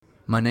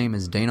My name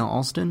is Dana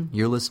Alston.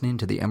 You're listening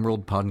to the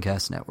Emerald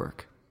Podcast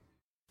Network.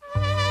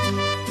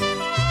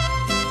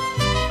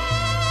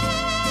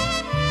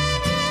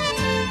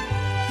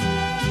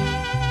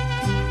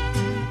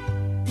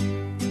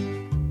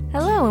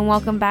 Hello and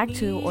welcome back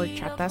to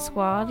Horchata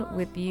Squad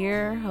with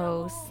your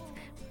host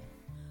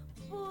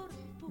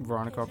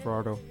Veronica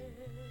Alvarado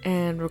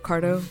and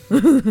Ricardo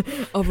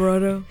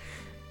Alvarado.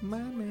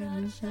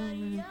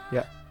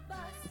 Yeah.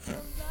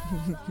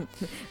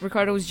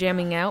 Ricardo was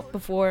jamming out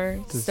before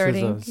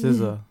starting.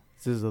 SZA,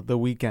 The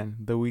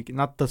Weeknd,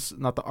 not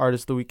the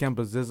artist The Weeknd,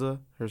 but SZA,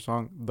 her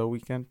song The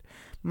Weeknd.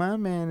 My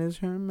man is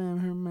her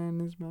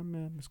man is my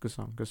man. It's a good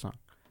song.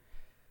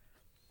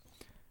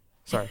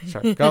 Sorry.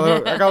 I got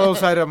a little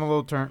excited. I'm a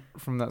little turned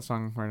from that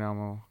song right now. I'm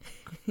a little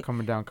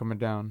coming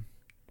down.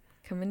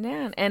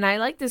 And I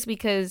like this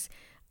because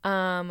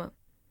a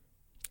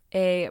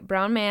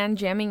brown man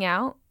jamming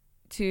out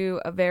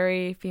to a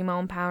very female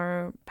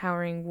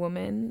empowering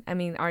woman,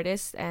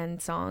 artist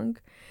and song,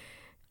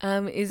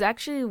 is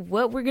actually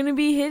what we're going to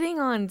be hitting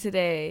on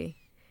today.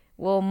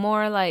 Well,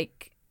 more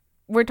like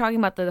we're talking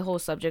about the whole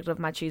subject of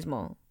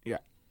machismo. Yeah.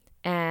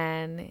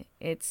 And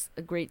it's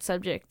a great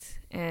subject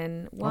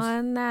and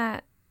one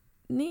that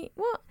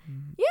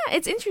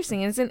it's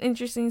interesting. It's an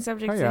interesting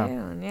subject to hit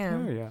on.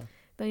 Yeah. Oh, yeah.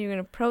 Thought you were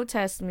going to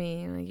protest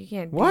me. Like, you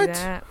can't do What?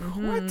 that.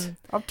 Mm-hmm. What?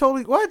 I'm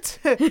totally... What?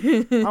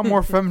 I'm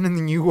more feminine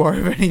than you are,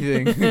 if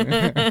anything.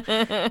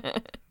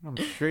 I'm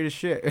straight as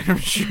shit.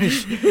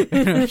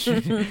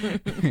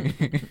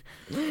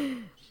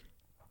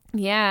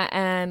 Yeah,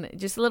 and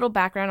just a little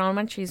background on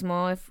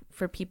machismo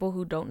for people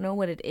who don't know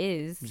what it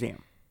is.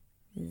 Zam.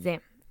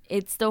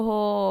 It's the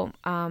whole...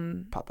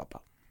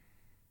 Pop.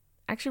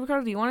 Actually,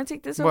 Ricardo, do you want to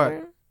take this What?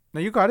 over? No,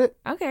 you got it.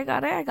 Okay, I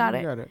got it. You got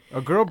it. A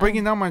girl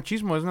breaking down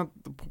machismo is not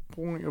the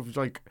point of,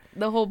 like...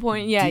 The whole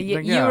point, yeah.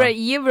 Like, you're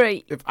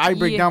right. If I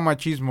break down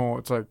machismo,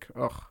 it's like,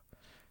 ugh.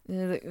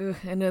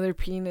 Another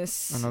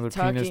penis.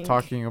 Penis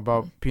talking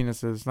about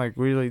penises. Like,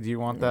 really, do you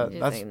want that?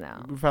 That's like,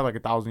 no. We've had like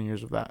 1,000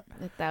 years of that.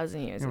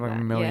 1,000 years of like that.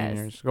 a million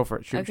years. Go for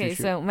it. Shoot.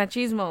 So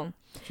machismo,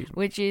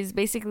 which is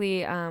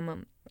basically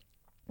the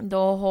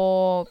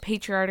whole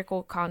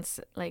patriarchal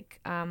concept,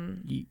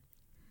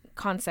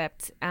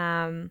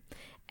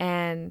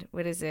 and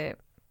what is it?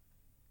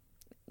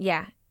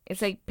 Yeah,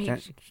 it's like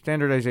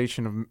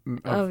standardization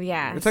of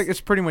yeah.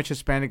 It's pretty much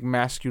Hispanic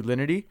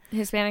masculinity.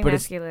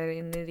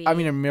 Masculinity.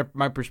 In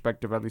my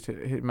perspective, at least,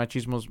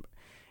 machismo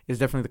is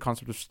definitely the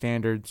concept of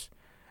standards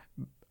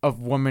of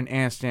women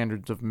and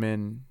standards of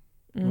men.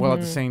 Mm-hmm. While at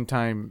the same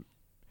time,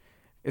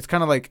 it's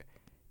kind of like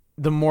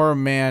the more a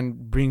man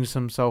brings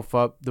himself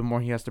up, the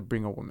more he has to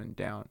bring a woman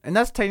down, and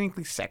that's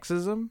technically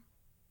sexism.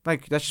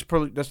 Like, that's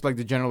like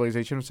the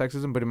generalization of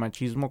sexism, but in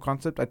machismo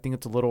concept, I think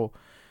it's a little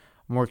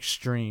more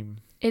extreme.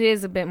 It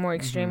is a bit more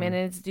extreme, and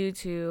it's due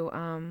to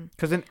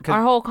cause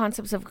our whole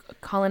concepts of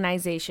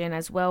colonization,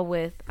 as well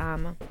with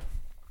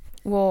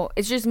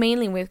it's just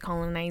mainly with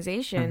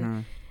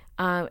colonization.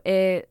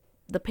 The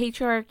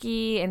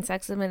patriarchy and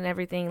sexism and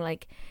everything,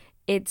 like,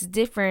 it's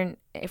different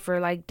for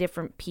like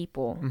different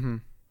people. Mm-hmm.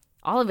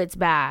 All of it's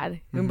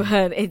bad,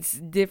 but it's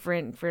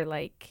different for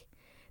like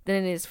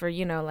than it is for,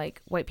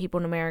 like, white people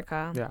in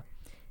America. Yeah.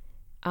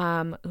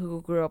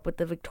 Who grew up with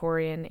the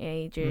Victorian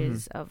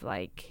ages of,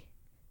 like,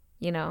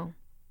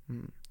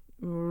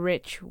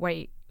 rich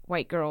white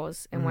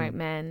girls and white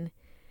men,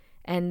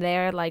 and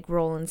their, like,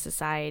 role in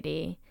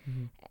society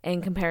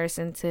in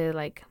comparison to,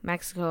 like,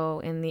 Mexico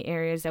and the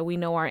areas that we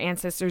know our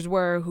ancestors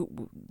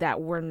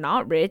that were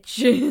not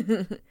rich,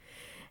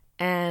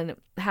 and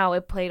how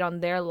it played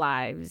on their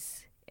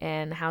lives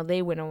and how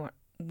they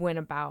went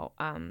about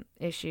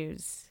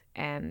issues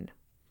and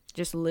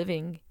just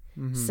living.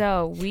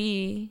 So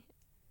like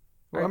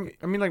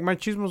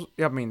machismo's,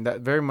 that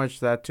very much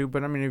that too.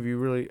 But if you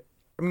really,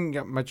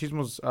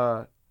 machismo's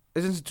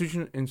is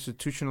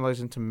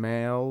institutionalized into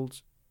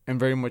males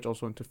and very much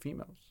also into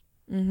females.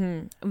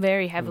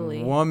 Very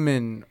heavily.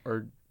 Women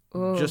are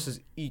just as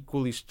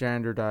equally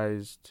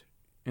standardized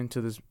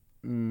into this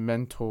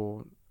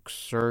mental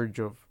surge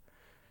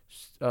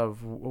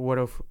of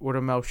what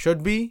a male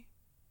should be,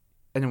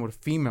 and then what a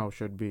female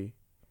should be.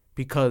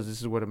 Because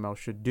this is what a male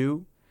should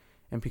do,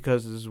 and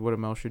because this is what a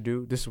male should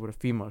do, this is what a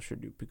female should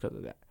do because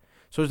of that.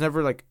 So it's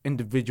never like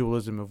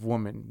individualism of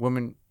women.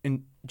 Women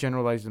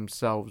generalize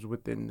themselves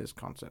within this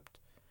concept.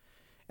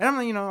 And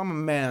I'm a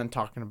man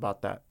talking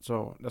about that,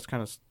 so that's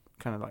kind of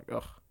like,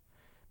 ugh,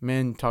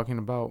 men talking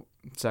about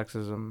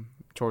sexism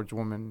towards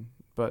women.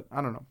 But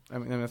I don't know.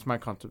 That's my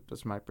concept.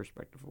 That's my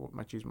perspective of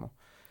machismo.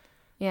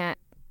 Yeah.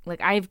 Like,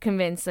 I've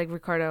convinced, like,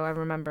 Ricardo, I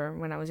remember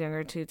when I was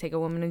younger, to take a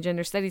women and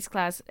gender studies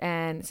class.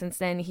 And since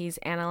then, he's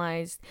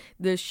analyzed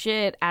the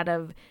shit out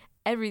of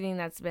everything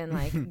that's been,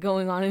 like,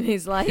 going on in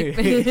his life.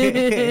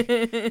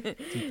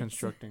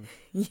 Deconstructing.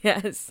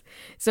 Yes.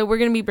 So we're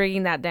going to be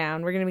breaking that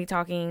down. We're going to be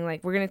talking,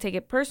 like, we're going to take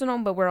it personal,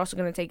 but we're also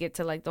going to take it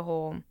to, like,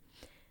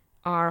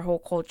 our whole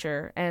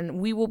culture. And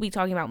we will be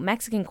talking about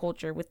Mexican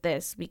culture with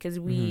this because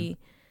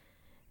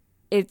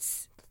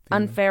it's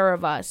unfair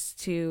of us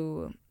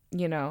to,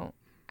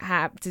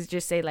 have to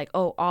just say like,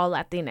 oh, all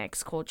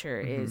Latinx culture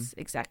is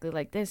exactly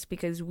like this,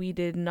 because we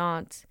did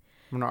not.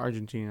 We're not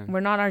Argentinian. We're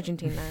not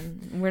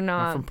Argentinian. We're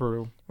not from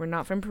Peru. We're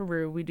not from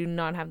Peru. We do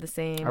not have the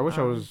same. I wish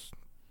I was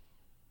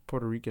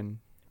Puerto Rican.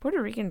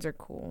 Puerto Ricans are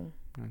cool.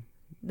 Yeah.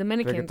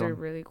 Dominicans Reggaeton. are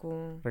really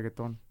cool.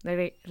 Reggaeton.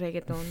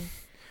 Reggaeton.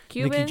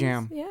 Cubans, Nicky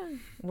Jam. yeah.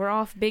 We're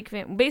all big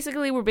fan.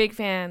 Basically, we're big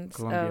fans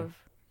Colombia. of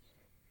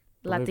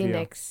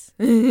Latinx.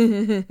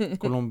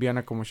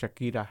 Colombiana como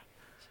Shakira.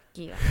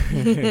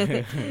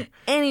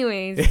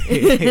 Anyways,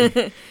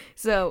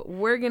 so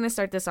we're going to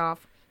start this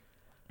off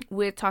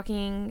with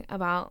talking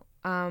about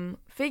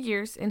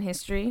figures in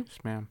history. Yes,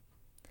 ma'am.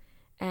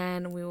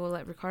 And we will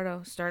let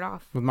Ricardo start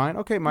off. With mine?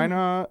 Okay, mine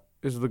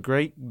is the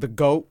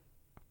GOAT.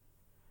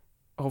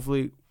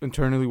 Hopefully,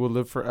 internally will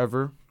live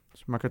forever.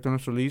 It's Marco Antonio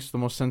Solis, the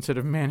most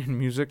sensitive man in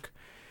music.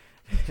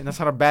 And that's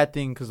not a bad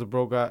thing, because the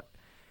bro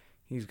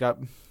he's got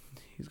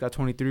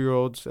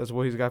 23-year-olds as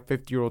well. He's got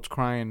 50-year-olds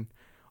crying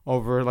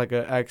over like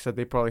an ex that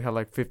they probably had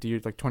like 50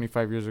 years, like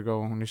 25 years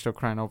ago, and they're still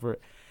crying over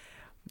it.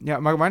 Yeah,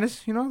 mine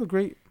is, the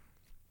great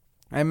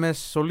MS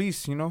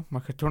Solis,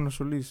 Marco Antonio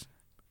Solis.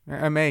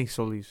 M.A.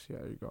 Solis, yeah,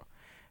 there you go.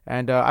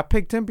 And I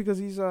picked him because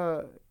he's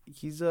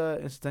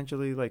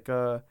essentially like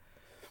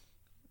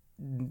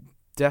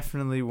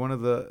definitely one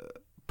of the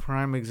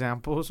prime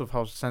examples of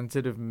how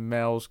sensitive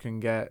males can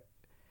get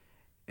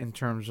in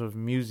terms of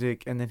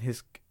music, and then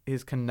his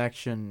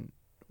connection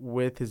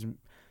with his, and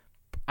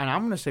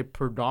I'm gonna say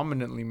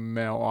predominantly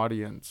male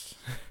audience.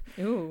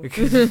 Ooh.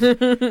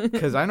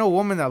 because I know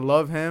women that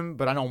love him,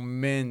 but I know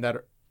men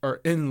that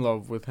are in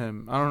love with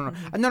him. I don't know.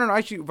 Mm-hmm. No,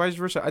 actually, vice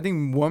versa. I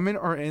think women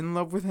are in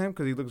love with him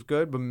because he looks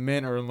good, but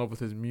men are in love with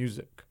his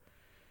music.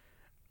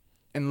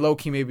 And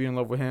low-key may be in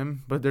love with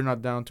him, but they're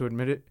not down to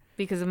admit it.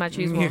 Because of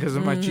machismo. Yeah, because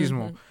of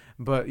machismo.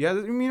 But yeah,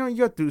 you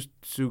got tu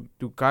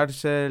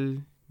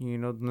cárcel,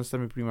 Donde está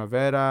mi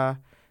primavera.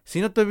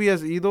 Si no te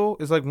habías ido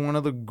is like one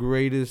of the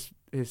greatest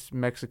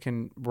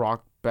Mexican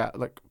rock,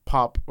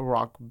 pop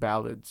rock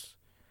ballads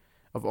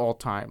of all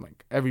time.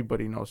 Like,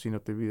 everybody knows Si no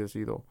te habías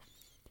ido.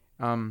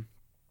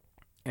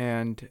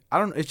 And I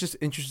don't know, it's just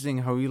interesting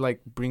how he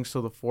like brings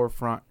to the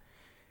forefront.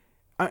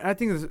 I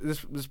think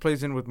this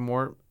plays in with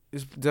more.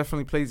 This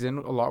definitely plays in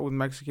a lot with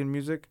Mexican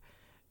music,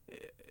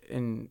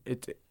 and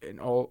it's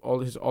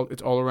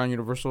all around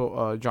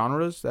universal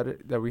genres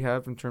that we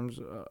have in terms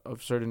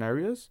of certain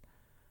areas.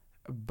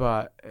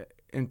 But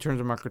in terms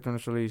of Marco Antonio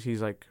Solis,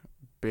 he's like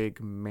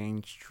big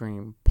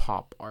mainstream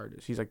pop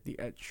artist. He's like the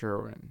Ed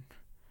Sheeran.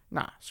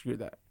 Nah, screw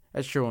that.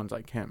 Ed Sheeran's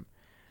like him.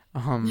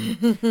 Of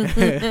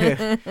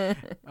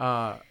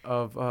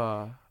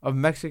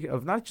Mexican,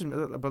 of not just,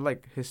 but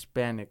like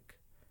Hispanic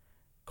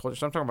culture.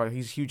 So I'm talking about,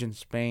 he's huge in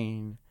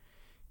Spain.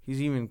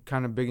 He's even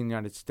kind of big in the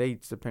United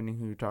States, depending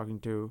who you're talking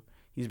to.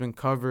 He's been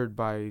covered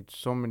by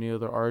so many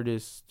other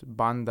artists,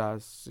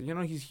 bandas.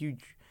 He's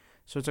huge.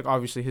 So it's like,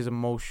 obviously his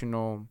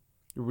emotional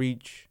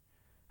reach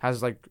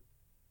has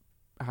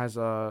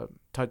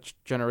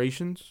touched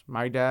generations.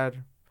 My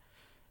dad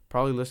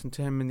probably listened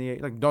to him in the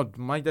 80s. Like, no,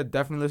 my dad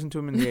definitely listened to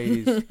him in the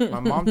 80s. My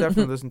mom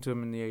definitely listened to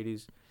him in the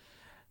 80s.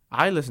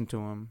 I listen to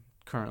him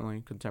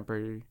currently,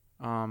 contemporary.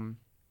 And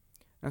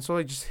so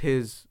like just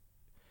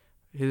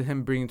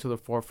him bringing to the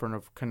forefront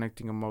of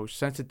connecting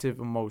sensitive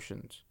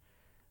emotions,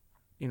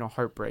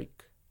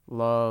 heartbreak,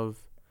 love,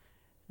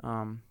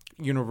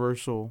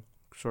 universal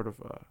sort of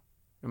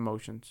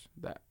emotions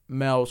that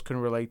males can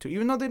relate to,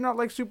 even though they're not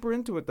like super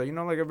into it though.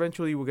 Like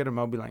eventually we'll get a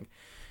male be like,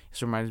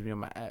 this reminds me of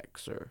my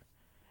ex, or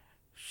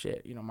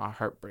shit, my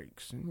heart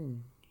breaks,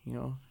 and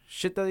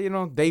shit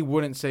that they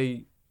wouldn't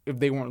say if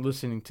they weren't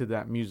listening to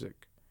that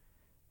music.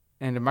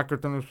 And the Marco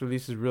Antonio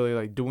Solis is really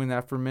like doing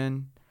that for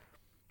men,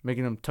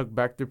 making them tuck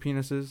back their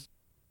penises.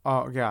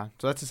 Yeah,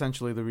 so that's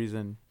essentially the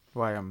reason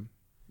why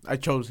I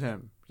chose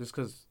him, just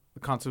because the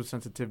concept of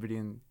sensitivity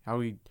and how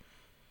he,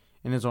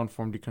 in his own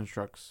form,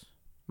 deconstructs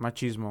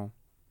machismo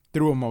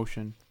through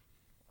emotion.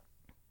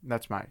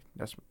 That's my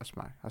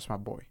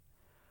boy.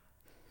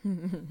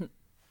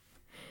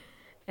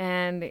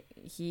 And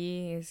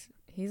he's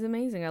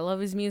amazing. I love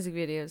his music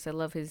videos. I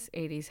love his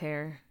 80s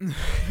hair.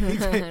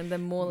 The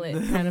mullet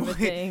kind of a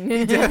thing.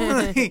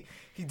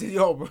 He did,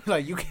 yo, bro,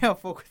 like, you can't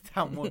fuck with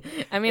that mullet.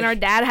 I mean, our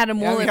dad had a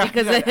mullet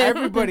because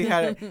everybody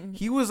had it.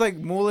 He was like,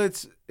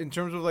 mullets in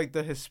terms of like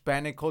the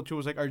Hispanic culture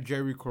was like our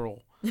Jerry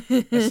curl.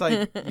 It's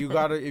like, you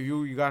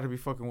gotta be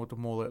fucking with the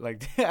mullet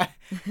like that.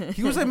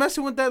 He was like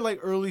messing with that like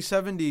early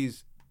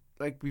 70s,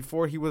 like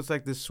before he was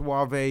like this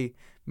suave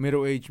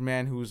middle-aged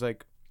man who was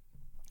like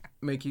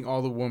making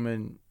all the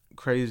women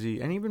crazy,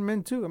 and even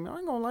men too. I mean, I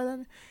ain't gonna lie,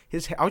 that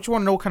I just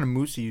want to know what kind of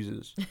mousse he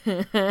uses.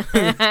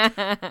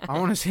 I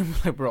want to see him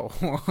like, bro.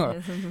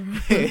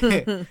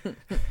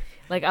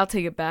 Like, I'll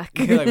take it back.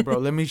 Yeah, like, bro,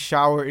 let me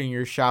shower in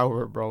your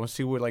shower, bro, and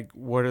see what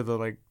are the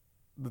like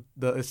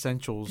the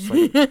essentials.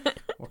 Like,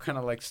 what kind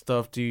of like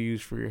stuff do you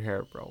use for your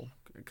hair, bro?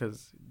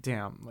 Because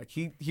damn, like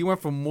he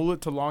went from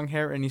mullet to long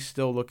hair, and he's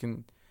still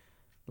looking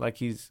like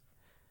he's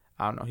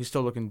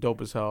still looking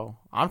dope as hell.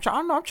 I'm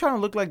trying to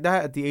look like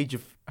that at the age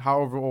of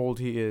however old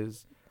he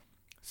is.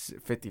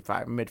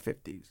 55,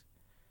 mid-50s.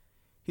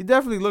 He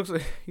definitely looks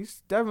like he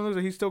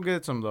still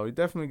gets them though. He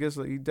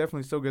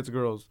definitely still gets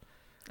girls.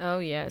 Oh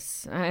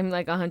yes, I'm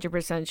like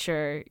 100%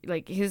 sure.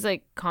 Like his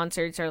like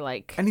concerts are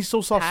like, and he's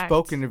so soft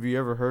spoken. packed. If you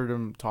ever heard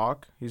him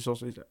talk, he's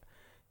like,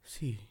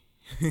 sí,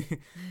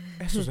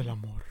 eso es el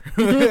amor.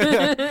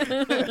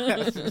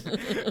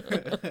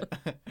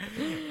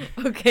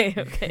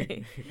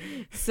 Okay.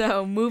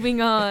 So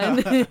moving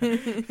on.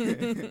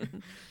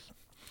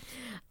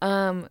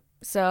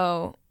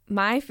 So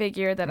my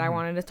figure that I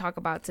wanted to talk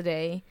about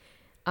today,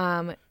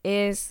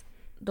 is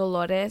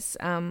Dolores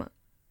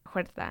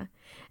Huerta,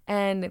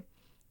 and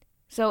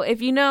so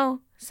if you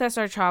know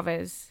Cesar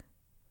Chavez,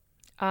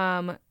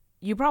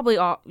 you probably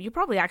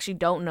actually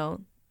don't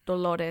know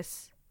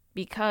Dolores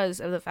because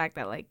of the fact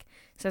that like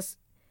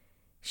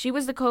she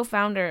was the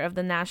co-founder of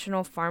the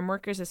National Farm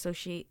Workers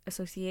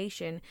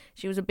Association.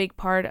 She was a big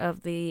part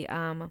of the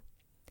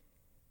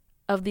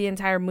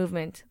entire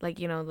movement, like,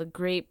 you know, the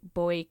Great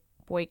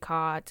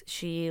Boycott.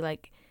 She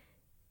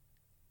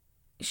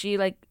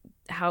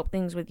helped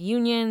things with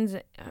unions.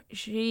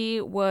 She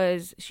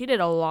did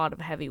a lot of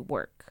heavy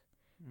work.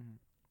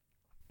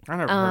 I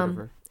never heard of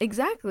her.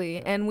 Exactly.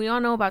 Yeah. And we all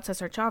know about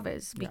Cesar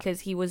Chavez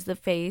because he was the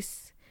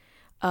face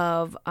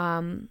of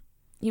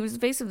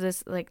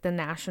this, like, the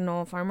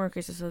National Farm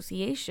Workers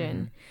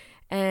Association.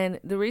 Mm-hmm. And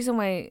the reason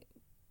why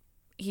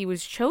he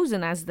was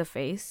chosen as the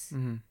face,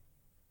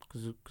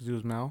 because he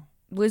was male,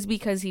 was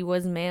because he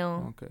was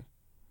male. Okay.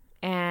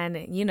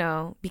 And, you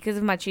know, because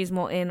of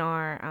machismo in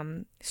our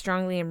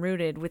strongly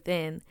rooted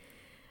within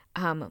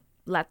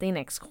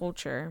Latinx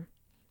culture,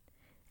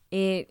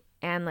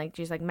 and like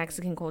just like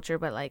Mexican culture,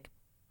 but like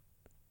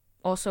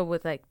also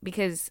with like,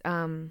 because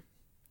the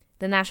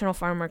National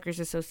Farm Workers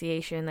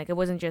Association, like, it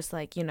wasn't just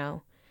like, you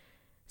know,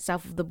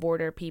 south of the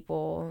border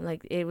people.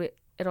 Like it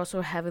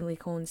also heavily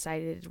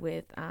coincided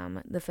with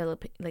the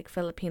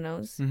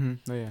Filipinos,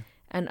 Oh yeah,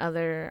 and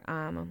other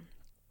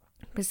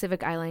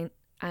Pacific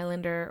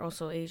Islander,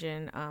 also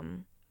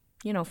Asian,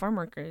 you know, farm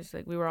workers.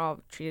 Like, we were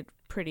all treated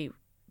pretty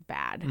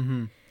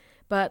bad.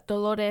 But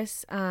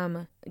Dolores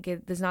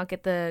does not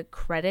get the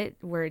credit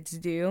where it's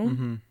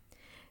due,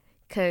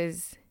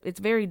 because it's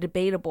very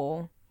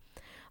debatable.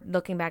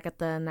 Looking back at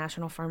the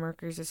National Farm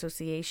Workers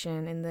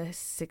Association in the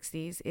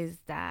 60s, is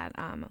that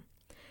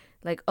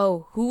like,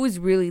 oh, who was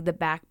really the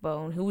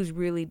backbone? Who was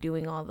really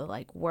doing all the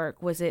like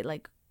work? Was it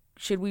like,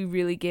 should we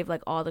really give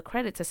like all the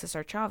credit to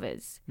Cesar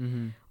Chavez,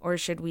 or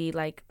should we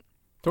like?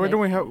 So why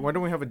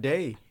don't we have a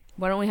day?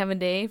 Why don't we have a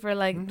day for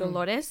like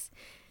Dolores?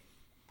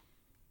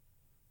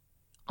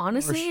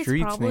 Honestly, it's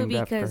probably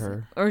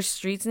because, or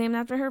streets named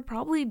after her,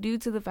 probably due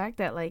to the fact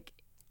that like,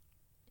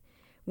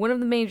 one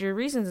of the major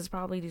reasons is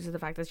probably due to the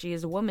fact that she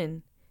is a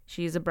woman.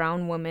 She is a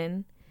brown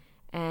woman,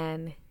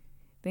 and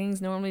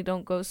things normally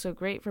don't go so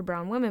great for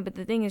brown women. But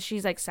the thing is,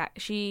 she's like,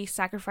 she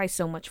sacrificed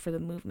so much for the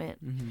movement.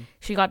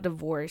 She got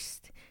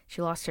divorced.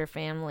 She lost her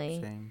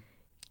family. Same.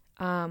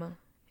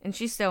 And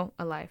she's still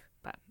alive.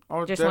 But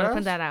Oh, just want to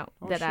put that out.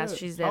 Oh, Dead ass. shit.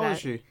 She's dead How old ass.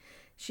 is she?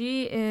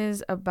 She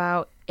is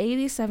about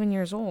 87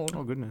 years old.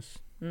 Oh goodness.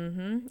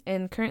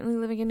 And currently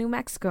living in New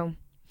Mexico.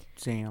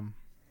 Damn.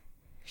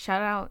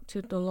 Shout out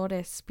to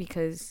Dolores,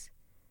 because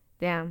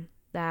damn,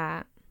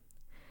 that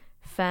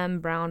femme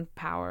brown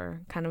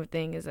power kind of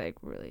thing is like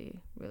really,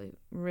 really,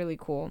 really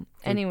cool.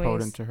 Anyways,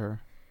 potent to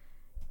her.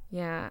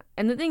 Yeah.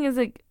 And the thing is,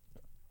 like,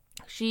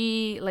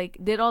 she like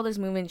did all this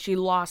movement. She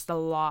lost a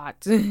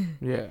lot.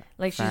 Yeah.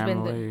 Like, she's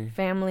been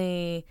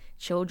family,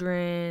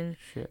 children.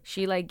 Shit.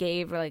 She like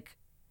gave like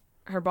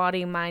her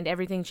body, mind,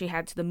 everything she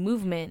had to the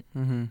movement.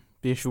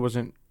 The issue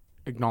wasn't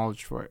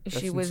acknowledged for it.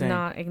 She was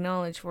not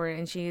acknowledged for it,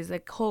 and she is a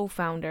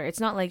co-founder. It's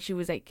not like she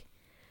was like,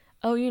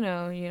 oh, you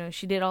know,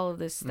 she did all of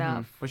this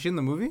stuff. Was she in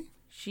the movie?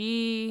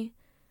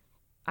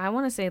 I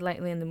want to say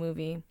lightly in the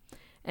movie.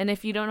 And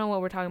if you don't know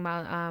what we're talking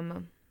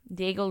about,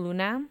 Diego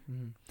Luna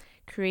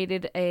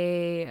created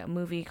a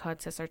movie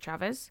called Cesar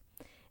Chavez,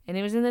 and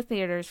it was in the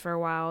theaters for a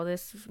while.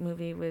 This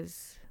movie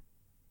was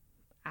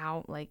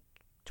out like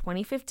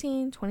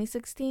 2015,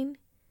 2016.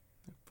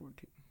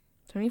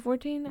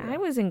 2014? Yeah. I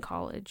was in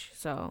college,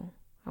 so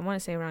I want to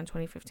say around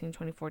 2015,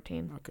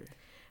 2014. Okay.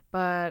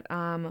 But,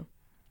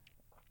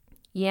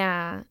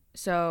 yeah,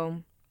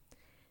 so,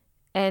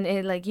 and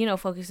it, like, you know,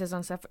 focuses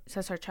on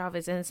Cesar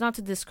Chavez, and it's not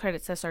to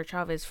discredit Cesar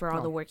Chavez for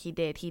all the work he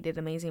did. He did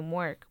amazing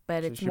work,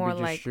 but it's more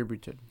like,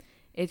 distributed.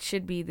 It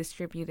should be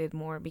distributed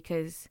more,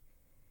 because,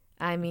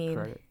 I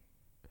mean,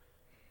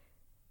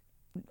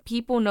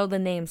 people know the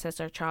name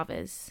Cesar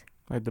Chavez.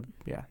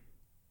 Yeah.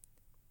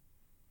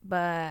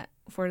 But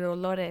for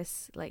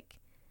Dolores, like,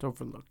 it's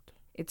overlooked.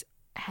 It's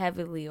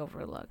heavily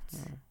overlooked.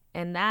 Yeah.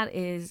 And that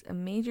is a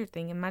major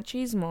thing in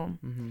machismo,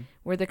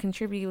 where the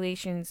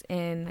contributions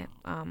in,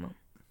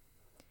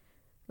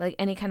 like,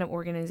 any kind of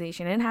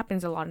organization, and it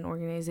happens a lot in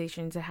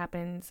organizations. It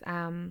happens,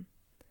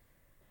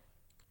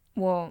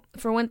 well,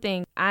 for one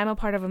thing, I'm a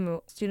part of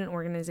a student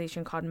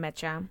organization called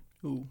Mecha.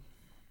 Ooh.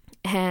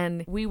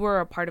 And we were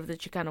a part of the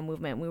Chicano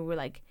movement. We were,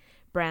 like,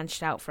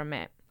 branched out from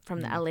it, from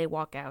the LA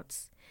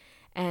walkouts.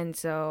 And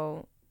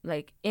so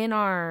like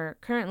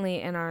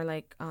currently in our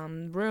like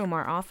room,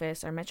 our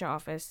office, our Metro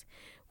office,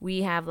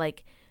 we have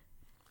like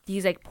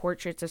these like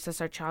portraits of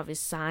Cesar Chavez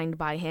signed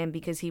by him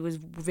because he was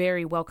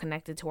very well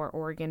connected to our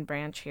Oregon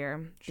branch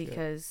here. Shit,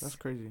 because that's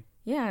crazy.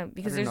 Yeah,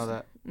 because I didn't know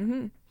that.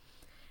 Mm-hmm.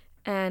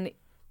 And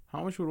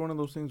how much would one of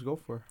those things go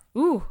for?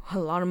 Ooh, a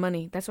lot of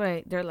money. That's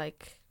why they're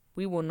like,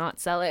 we will not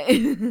sell it.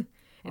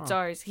 It's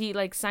ours. He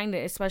like signed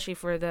it especially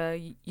for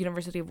the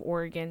University of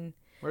Oregon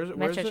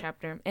Metro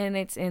chapter, and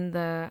it's in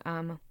the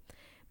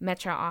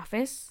Metro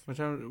office. What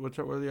are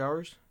the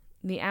hours?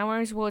 The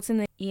hours, well, it's in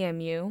the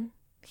EMU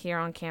here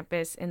on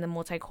campus in the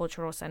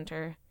Multicultural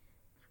Center.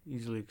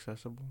 Easily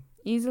accessible.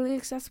 Easily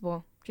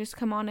accessible. Just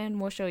come on in.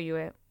 We'll show you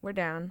it. We're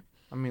down.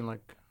 I mean,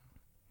 like,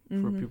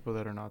 for people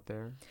that are not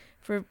there.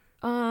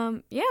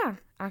 Yeah,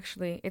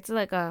 actually, it's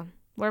like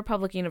we're a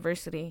public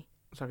university.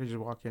 So I could just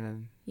walk in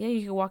and. Yeah,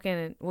 you can walk in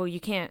and, well, you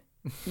can't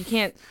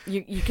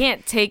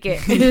take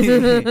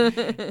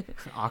it.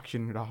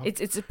 Auction it off.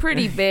 It's a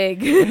pretty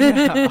big. You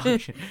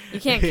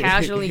can't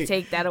casually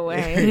take that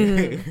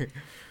away.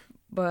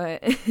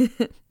 But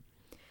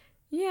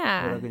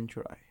yeah. But I can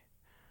try.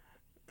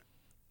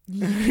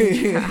 You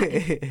can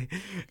try.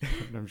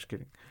 No, I'm just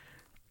kidding.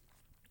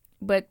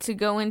 But to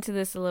go into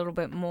this a little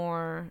bit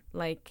more,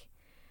 like,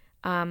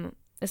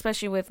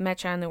 especially with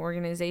Mecha and the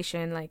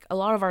organization, like a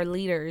lot of our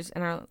leaders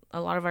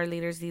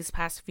these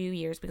past few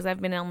years, because I've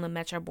been on the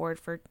Mecha board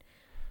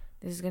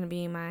this is going to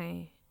be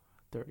my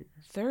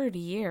third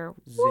year.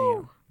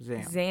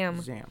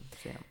 Zam.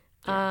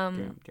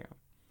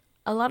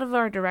 A lot of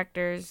our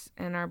directors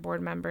and our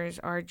board members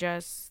are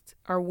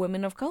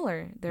women of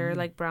color. They're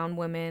like brown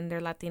women,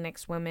 they're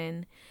Latinx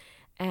women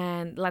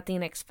and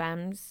Latinx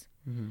femmes.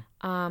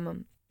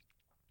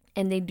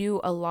 And they do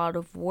a lot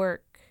of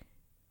work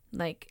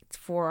like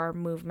for our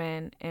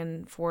movement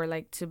and for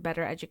like to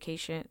better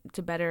education,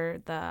 to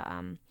better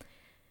the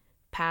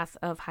path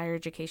of higher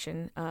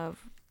education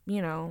of,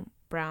 you know,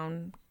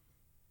 brown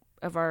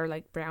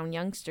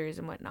youngsters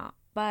and whatnot.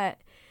 But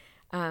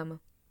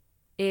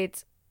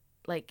it's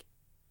like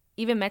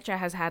even Mecha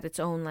has had its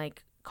own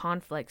like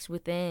conflicts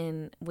with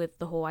the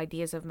whole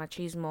ideas of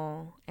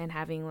machismo and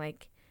having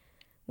like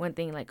one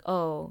thing like,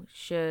 oh,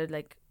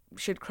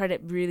 should credit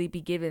really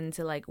be given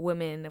to like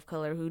women of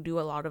color who do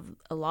a lot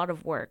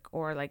of work,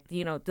 or like,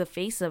 you know, the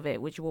face of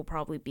it, which will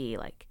probably be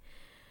like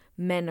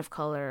men of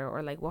color,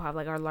 or like we'll have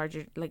like our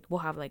larger, like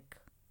we'll have like,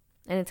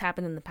 and it's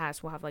happened in the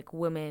past, we'll have like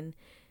women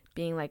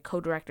being like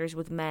co-directors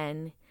with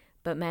men,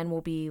 but men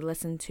will be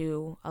listened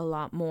to a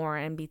lot more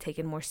and be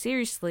taken more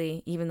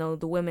seriously, even though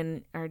the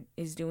women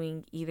is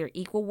doing either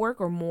equal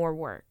work or more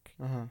work.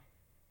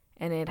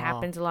 And it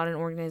happens a lot in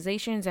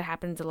organizations. It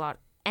happens a lot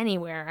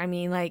anywhere. I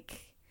mean,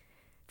 like,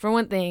 for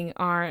one thing,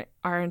 our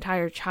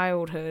entire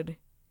childhood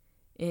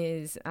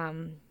is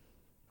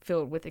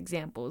filled with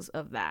examples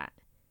of that.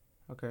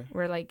 Okay.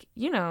 Where, like,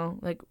 you know,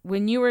 like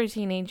when you were a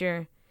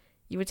teenager,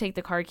 you would take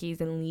the car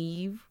keys and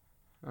leave.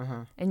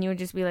 And you would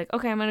just be like,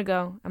 okay, I'm going to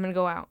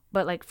go out.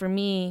 But like for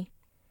me,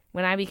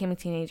 when I became a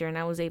teenager and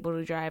I was able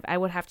to drive, I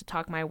would have to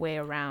talk my way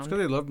around. It's because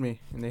they loved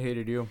me and they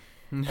hated you.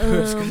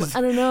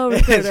 I don't know,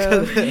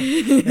 Ricardo.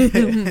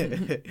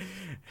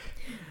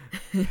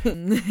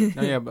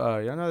 No,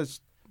 yeah, no,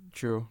 it's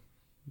true.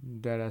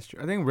 That's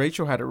true. I think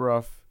Rachel had it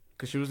rough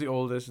because she was the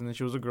oldest, and then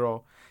she was a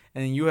girl,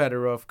 and then you had it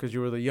rough because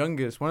you were the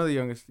youngest, one of the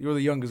youngest. You were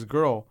the youngest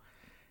girl.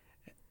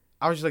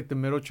 I was just like the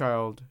middle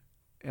child,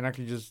 and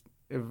if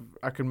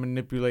I could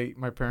manipulate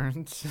my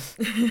parents,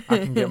 I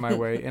can get my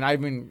way. And I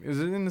mean,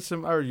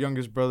 our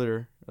youngest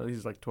brother,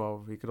 he's like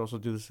 12. He could also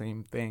do the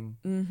same thing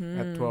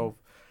at 12.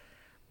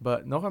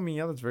 But no, I mean,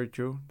 yeah, that's very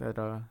true. That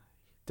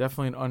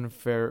definitely an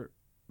unfair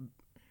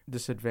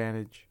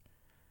disadvantage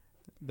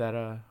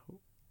that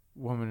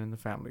woman in the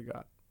family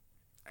got,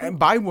 and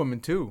by women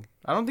too.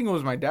 I don't think it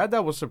was my dad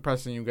that was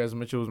suppressing you guys as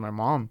much as it was my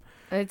mom.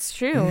 It's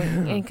true,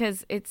 and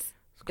because it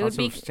would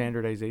be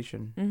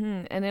standardization,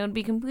 and it would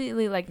be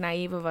completely like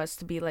naive of us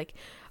to be like,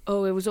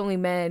 oh, it was only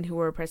men who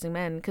were oppressing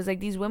men, because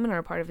like these women are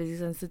a part of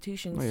these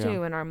institutions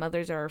too, and our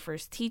mothers are our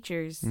first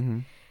teachers,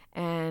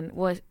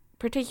 and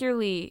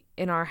particularly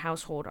in our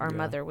household, our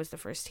mother was the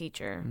first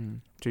teacher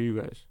to you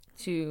guys.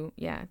 To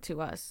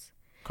us.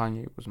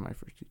 Kanye was my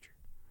first teacher.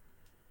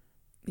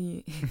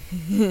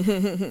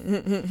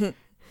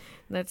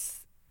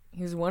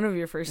 He's one of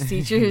your first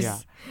teachers. Yeah.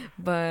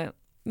 But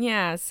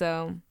yeah,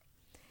 so,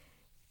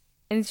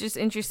 and it's just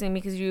interesting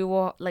because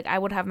I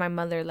would have my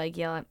mother like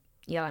yell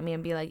at me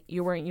and be like,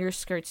 you're wearing your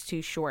skirt's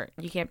too short,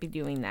 you can't be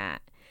doing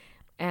that,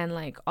 and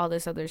like all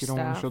this other stuff. You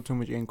don't want to show too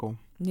much ankle.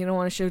 You don't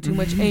want to show too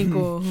much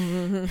ankle.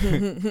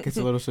 Gets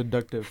a little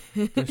seductive.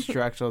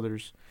 Distracts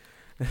others.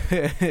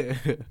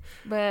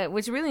 But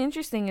what's really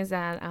interesting is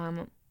that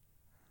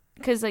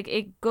because like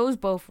it goes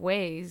both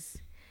ways.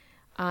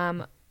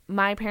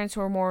 My parents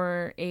were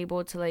more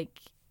able to like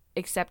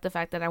accept the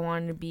fact that I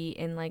wanted to be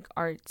in like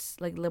arts,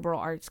 like liberal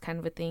arts kind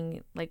of a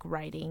thing, like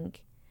writing,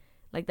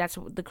 like that's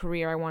the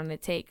career I wanted to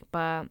take.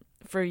 But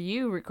for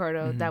you,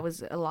 Ricardo, that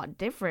was a lot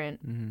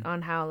different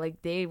on how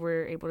like they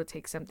were able to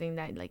take something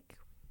that like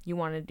you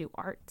want to do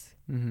art.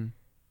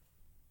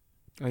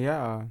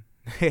 Yeah.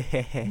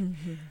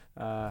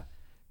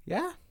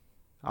 Yeah.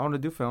 I want to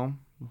do film.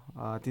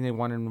 I think they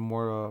wanted a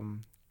more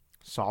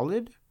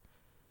solid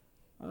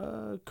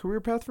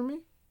career path for me.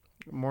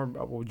 More,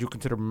 what would you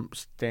consider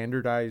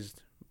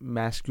standardized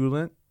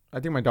masculine? I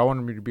think my dad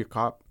wanted me to be a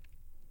cop,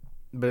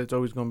 but it's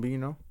always gonna be,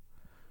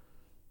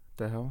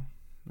 the hell.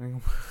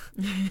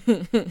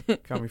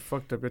 Got me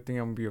fucked up. Good thing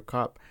I'm gonna be a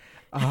cop.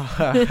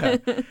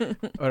 But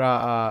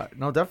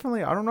no,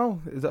 definitely. I don't know.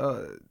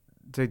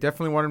 They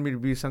definitely wanted me to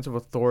be a sense of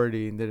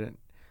authority and didn't.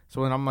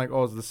 So when I'm like,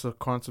 oh, is this a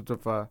concept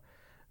of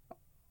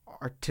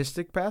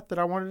artistic path that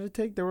I wanted to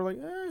take? They were like,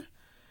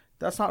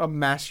 that's not a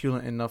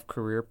masculine enough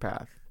career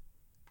path.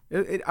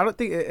 I don't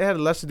think it had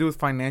less to do with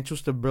financial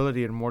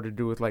stability and more to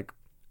do with like,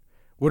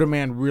 would a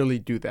man really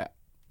do that?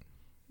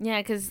 Yeah,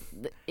 because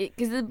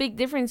the big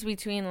difference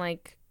between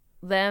like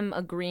them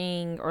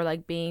agreeing or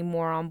like being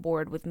more on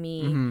board with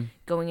me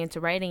going into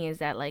writing is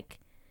that like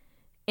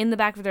in the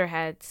back of their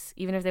heads,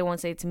 even if they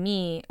won't say it to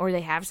me, or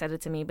they have said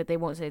it to me but they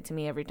won't say it to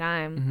me every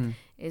time,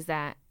 is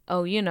that,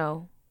 oh,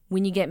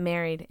 when you get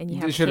married and you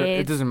have kids,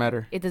 it doesn't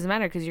matter. It doesn't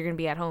matter because you're gonna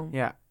be at home.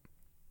 Yeah,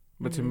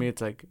 but to me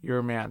it's like, you're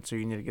a man, so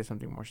you need to get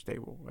something more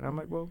stable. And I'm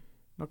like, well,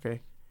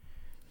 okay.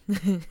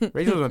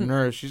 Rachel's a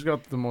nurse. She's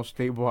got the most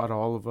stable out of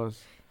all of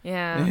us.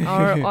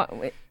 Yeah.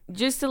 or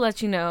just to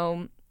let you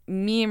know,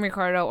 me and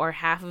Ricardo are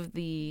half of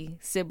the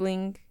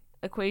sibling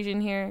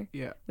equation here.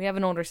 Yeah. We have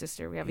an older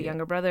sister. We have a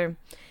younger brother.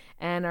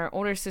 And our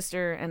older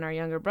sister and our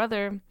younger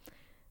brother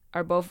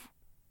are both...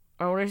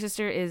 Our older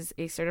sister is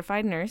a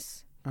certified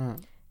nurse.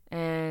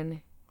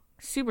 And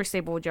super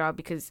stable job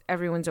because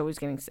everyone's always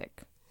getting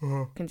sick.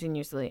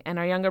 Continuously. And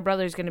our younger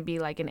brother is going to be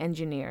like an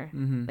engineer.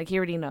 Like, he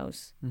already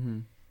knows.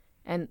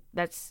 And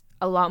that's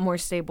a lot more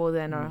stable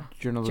than a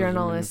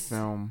journalist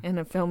and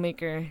a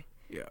filmmaker.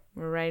 Yeah.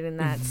 We're right in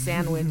that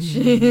sandwich.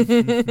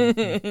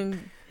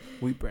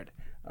 Wheat bread.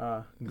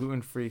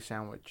 Gluten-free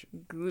sandwich.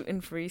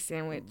 Gluten-free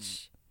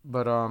sandwich.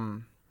 But,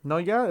 no,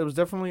 yeah, it was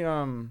definitely,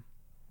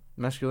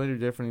 masculinity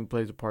definitely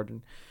plays a part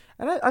in.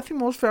 And I think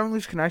most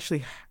families can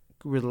actually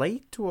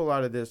relate to a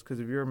lot of this, because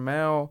if you're a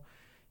male,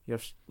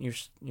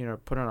 you're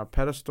put on a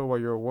pedestal, while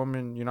you're a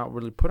woman, you're not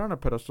really put on a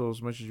pedestal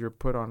as much as you're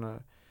put on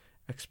a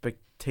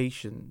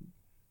expectation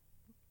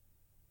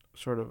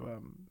sort of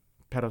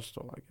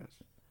pedestal, I guess.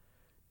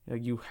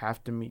 Like, you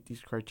have to meet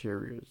these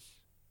criteria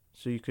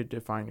so you could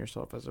define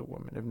yourself as a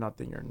woman. If not,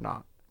 then you're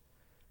not.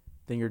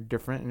 Then you're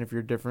different, and if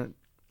you're different,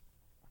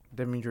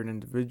 that means you're an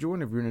individual,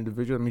 and if you're an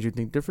individual, that means you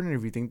think different, and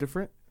if you think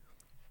different,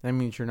 that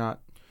means you're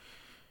not,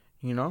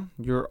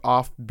 you're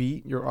off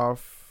beat, you're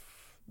off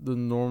the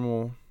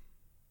normal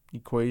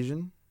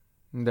equation,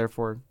 and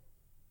therefore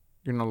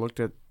you're not looked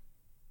at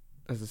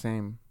as the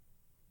same.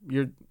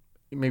 You're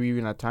maybe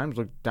even at times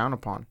looked down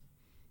upon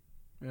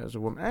as a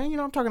woman.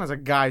 And, I'm talking as a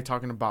guy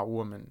talking about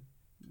women.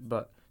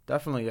 But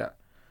definitely, yeah.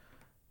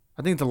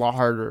 I think it's a lot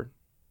harder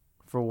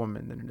for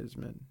women than it is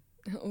men.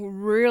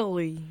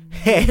 Really?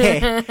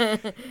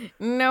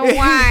 No,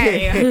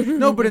 why?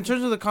 No, but in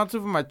terms of the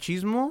concept of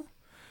machismo,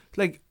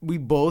 like, we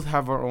both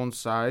have our own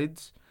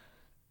sides.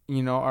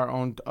 Our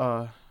own...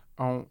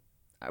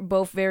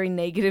 both very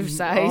negative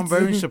sides.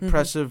 Very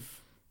suppressive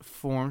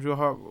forms. We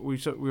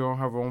all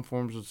have our own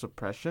forms of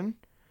suppression,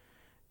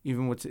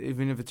 even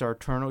if it's our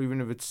internal, even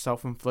if it's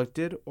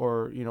self-inflicted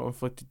or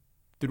inflicted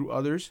through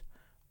others.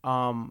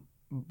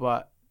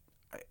 But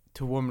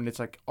to women, it's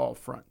like all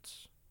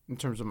fronts in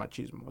terms of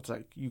machismo. It's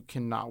like you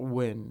cannot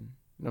win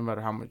no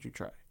matter how much you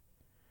try.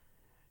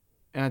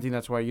 And I think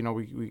that's why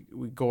we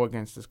go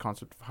against this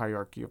concept of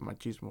hierarchy of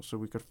machismo, so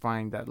we could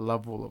find that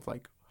level of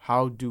like,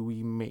 how do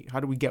we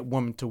get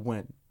women to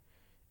win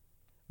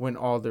when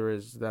all there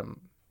is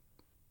them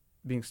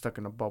being stuck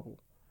in a bubble?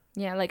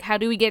 Yeah, like, how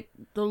do we get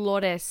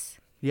Dolores?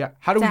 Yeah,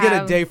 how do we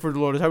get a day for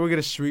Dolores? How do we get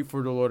a street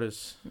for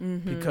Dolores?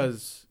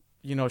 Because,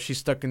 she's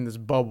stuck in this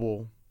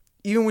bubble.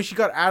 Even when she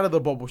got out of the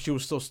bubble, she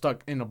was still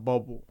stuck in a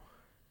bubble.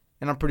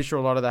 And I'm pretty sure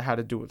a lot of that had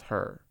to do with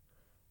her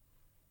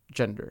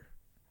gender.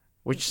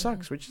 Which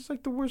sucks, which is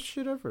like the worst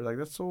shit ever. Like,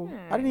 that's so...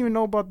 I didn't even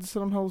know about this,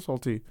 and I'm hella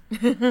salty.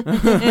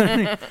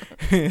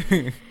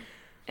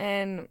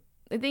 And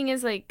the thing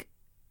is, like,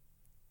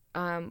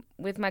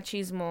 with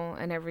machismo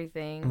and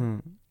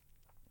everything,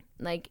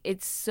 like,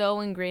 it's so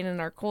ingrained in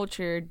our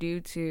culture due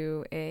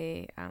to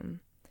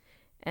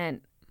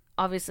and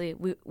obviously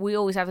we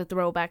always have to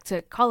throw back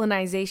to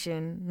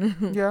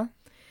colonization. Yeah.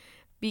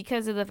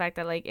 Because of the fact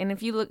that, like, and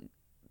if you look,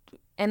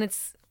 and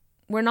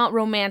we're not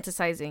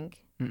romanticizing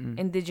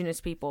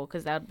indigenous people,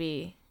 because that would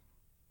be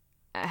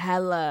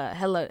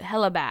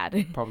hella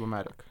bad.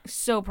 Problematic.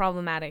 So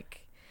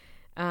problematic.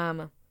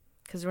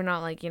 Because we're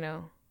not like,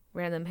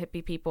 random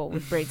hippie people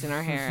with braids in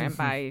our hair and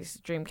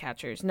buys dream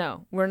catchers.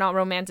 No, we're not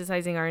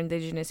romanticizing our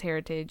indigenous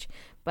heritage.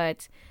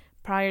 But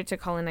prior to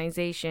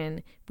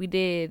colonization, we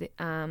did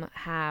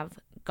have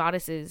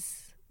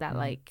goddesses that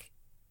like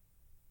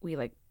we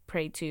like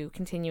prayed to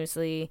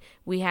continuously.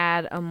 We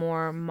had a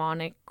more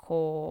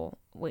monarchical.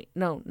 We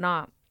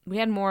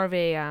had more of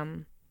a.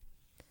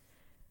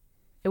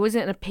 It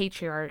wasn't a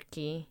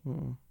patriarchy.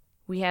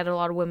 We had a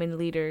lot of women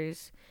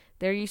leaders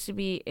there used to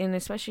be, and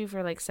especially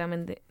for like some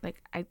in the,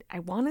 like I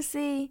want to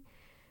say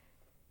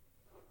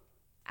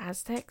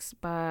Aztecs,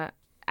 but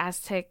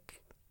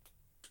Aztec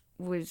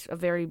was a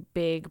very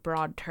big,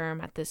 broad term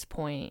at this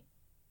point.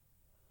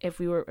 If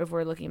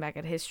we're looking back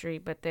at history,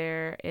 but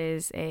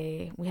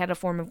we had a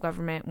form of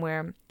government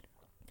where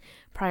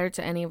prior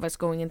to any of us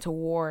going into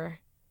war,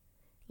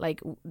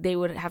 like they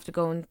would have to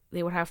go in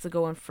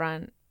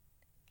front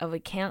of a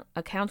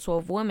council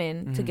of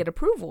women to get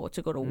approval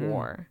to go to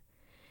war.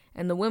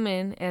 And the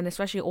women, and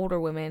especially older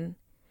women,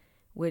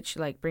 which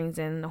like brings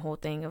in the whole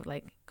thing of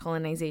like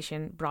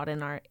colonization, brought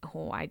in our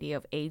whole idea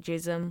of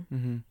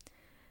ageism.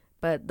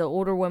 But the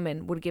older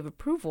women would give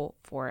approval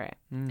for it.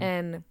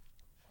 And,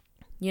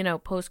 you know,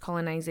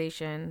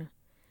 post-colonization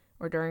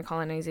or during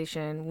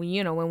colonization,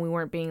 when we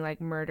weren't being like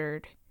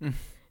murdered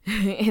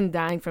and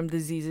dying from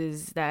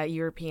diseases that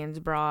Europeans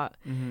brought,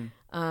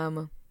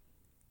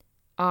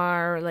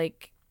 are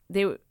like,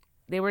 they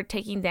were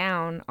taking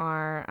down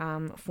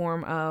our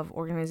form of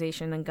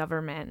organization and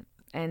government.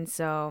 And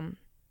so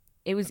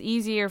it was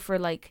easier for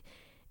like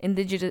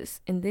indigenous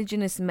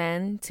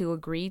men to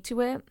agree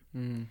to it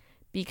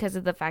because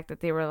of the fact that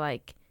they were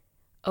like,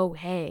 oh,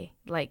 hey,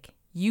 like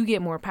you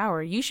get more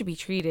power. You should be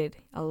treated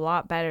a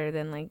lot better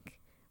than like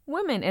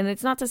women. And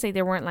it's not to say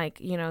there weren't like,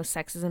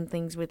 sexism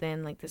things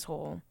within like this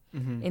whole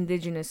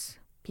indigenous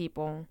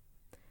people,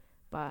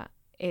 but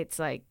it's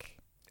like,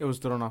 it was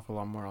thrown off a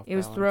lot more off balance. It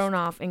was thrown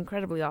off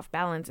incredibly off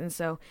balance. And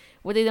so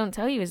what they don't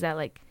tell you is that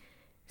like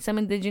some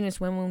indigenous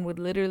women would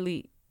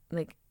literally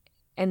like,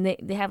 and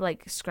they have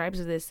like scribes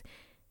of this,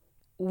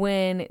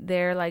 when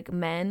they're like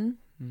men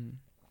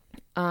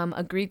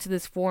agreed to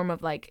this form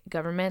of like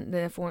government,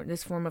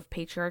 this form of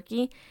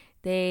patriarchy,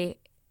 a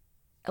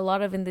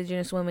lot of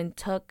indigenous women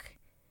took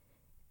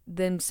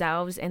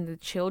themselves and the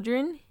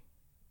children,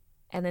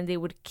 and then they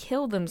would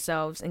kill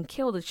themselves and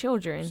kill the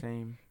children.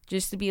 Same.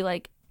 Just to be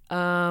like,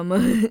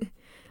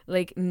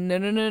 like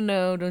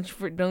no,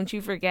 don't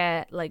you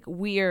forget, like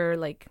we're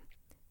like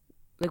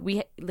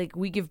we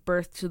give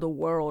birth to the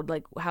world,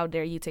 like how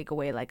dare you take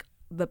away like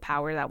the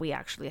power that we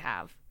actually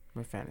have.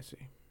 My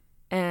fantasy.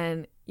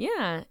 And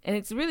yeah, and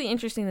it's really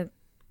interesting to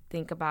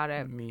think about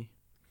it. Me.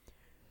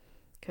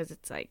 Because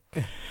it's like,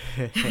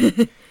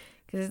 because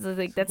it's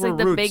like that's like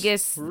the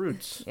biggest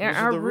roots. Yeah,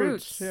 our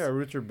roots. Yeah, our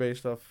roots are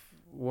based off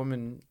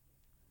women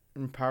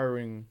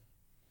empowering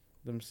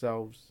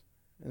themselves.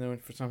 And then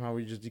somehow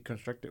we just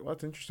deconstruct it. Well,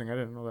 that's interesting. I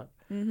didn't know that.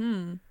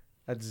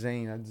 That's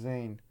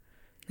Zane.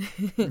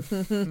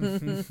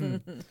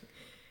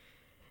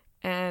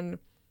 And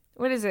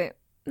what is it?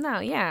 No,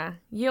 yeah.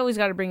 You always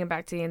got to bring it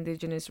back to the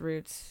indigenous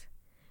roots.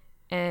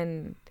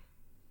 And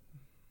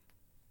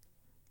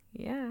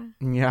yeah.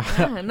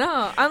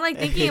 No, I'm like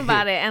thinking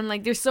about it. And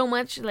like there's so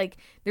much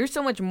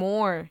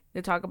more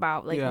to talk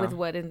about, like with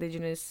what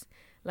indigenous,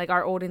 like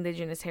our old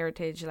indigenous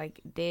heritage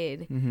like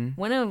did.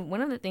 One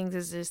of the things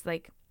is just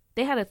like,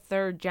 they had a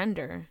third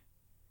gender.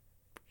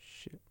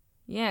 Shit.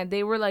 Yeah,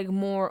 they were like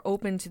more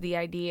open to the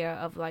idea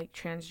of like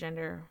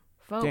transgender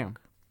folk. Damn.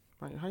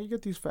 Like, how you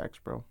get these facts,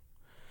 bro?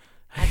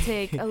 I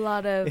take a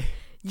lot of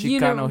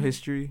Chicano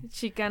history,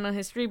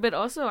 but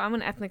also I'm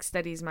an ethnic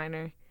studies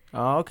minor.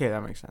 Oh, okay,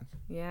 that makes sense.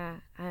 Yeah,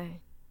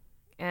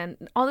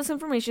 and all this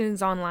information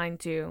is online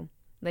too.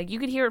 Like you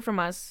could hear it from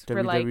us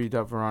for like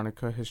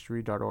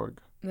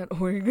www.veronicahistory.org.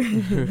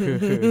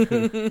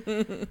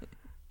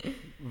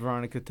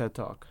 Veronica TED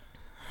Talk.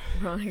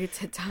 Veronica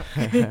TED Talk.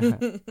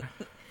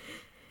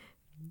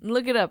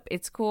 Look it up.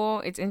 It's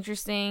cool. It's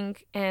interesting.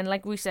 And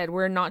like we said,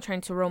 we're not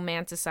trying to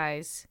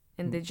romanticize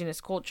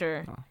indigenous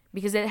culture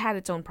because it had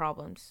its own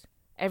problems.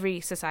 Every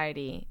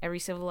society, every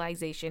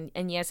civilization,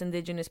 and yes,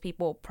 indigenous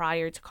people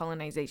prior to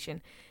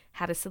colonization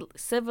had a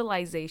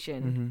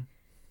civilization.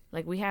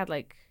 Like we had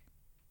an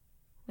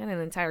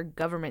entire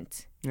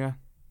government. Yeah.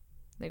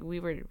 Like we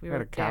were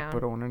had a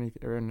capital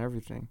and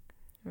everything.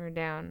 We were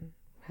down.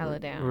 Hella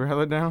down. We're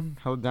hella down.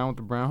 Hella down with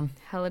the brown.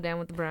 Hella down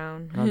with the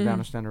brown. Not down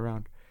to stand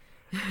around.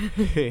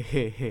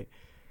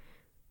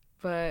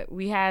 But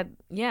we had,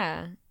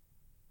 yeah.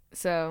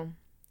 So,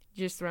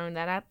 just throwing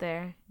that out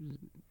there.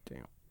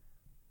 Damn.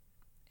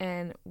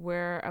 And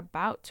we're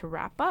about to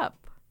wrap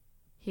up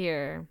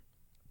here.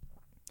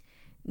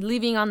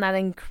 Leaving on that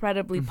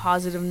incredibly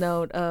positive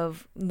note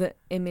of the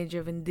image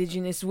of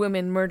indigenous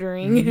women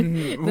murdering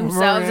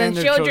themselves and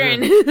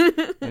children.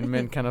 And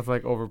men kind of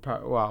like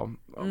overpower. Wow.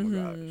 Oh my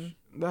gosh.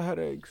 The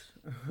headaches.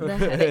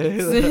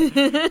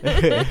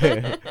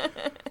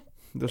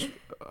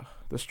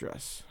 The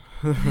stress.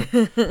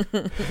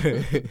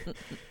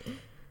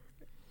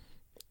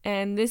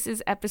 And this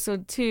is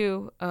episode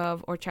 2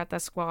 of Horchata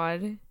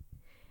Squad.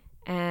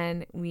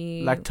 And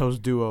we...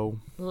 Lactose duo.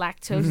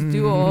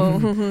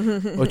 Horchata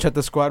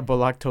Squad, but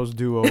lactose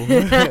duo.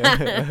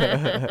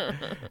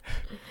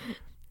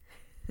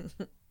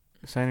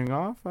 Signing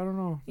off? I don't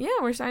know.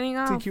 Yeah, we're signing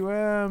off.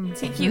 TQM.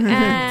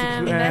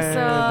 TQM.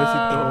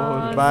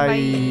 Besos. Bye.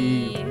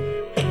 Bye.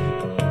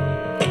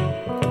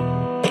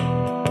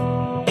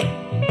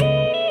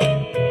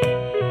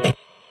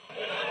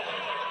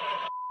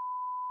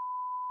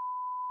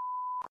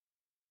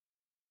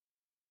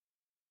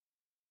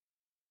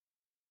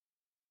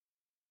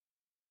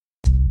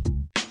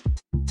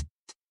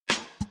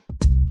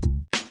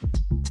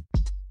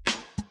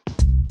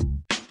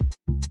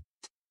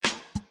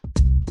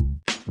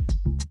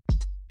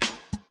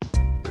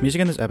 Music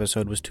in this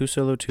episode was Two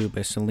Solo 2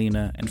 by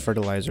Selena and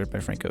Fertilizer by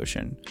Frank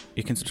Ocean.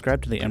 You can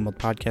subscribe to the Emerald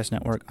Podcast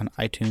Network on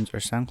iTunes or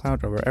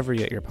SoundCloud or wherever you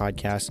get your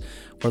podcasts,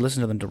 or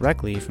listen to them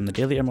directly from the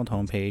Daily Emerald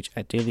homepage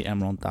at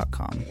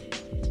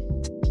dailyemerald.com.